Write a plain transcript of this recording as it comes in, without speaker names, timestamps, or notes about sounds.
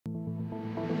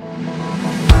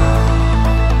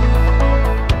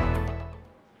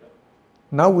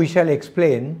Now we shall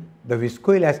explain the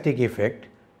viscoelastic effect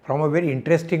from a very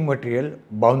interesting material,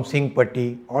 bouncing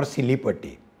putty or silly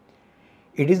putty.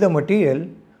 It is the material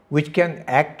which can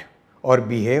act or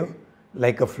behave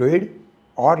like a fluid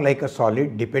or like a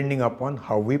solid depending upon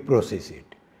how we process it.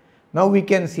 Now we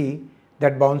can see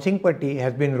that bouncing putty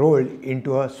has been rolled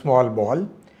into a small ball,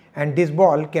 and this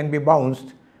ball can be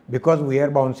bounced because we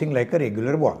are bouncing like a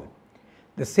regular ball.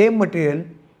 The same material,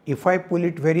 if I pull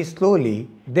it very slowly,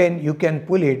 then you can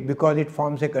pull it because it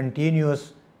forms a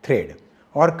continuous thread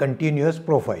or continuous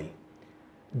profile.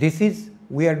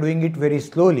 We are doing it very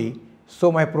slowly,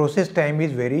 so my process time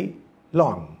is very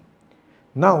long.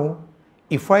 Now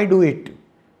if I do it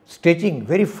stretching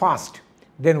very fast,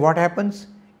 then what happens?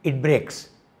 It breaks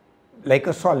like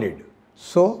a solid.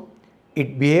 So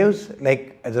it behaves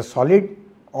like as a solid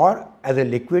or as a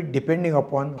liquid depending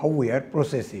upon how we are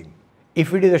processing.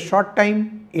 If it is a short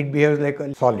time, it behaves like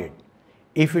a solid.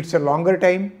 If it's a longer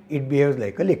time, it behaves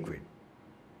like a liquid.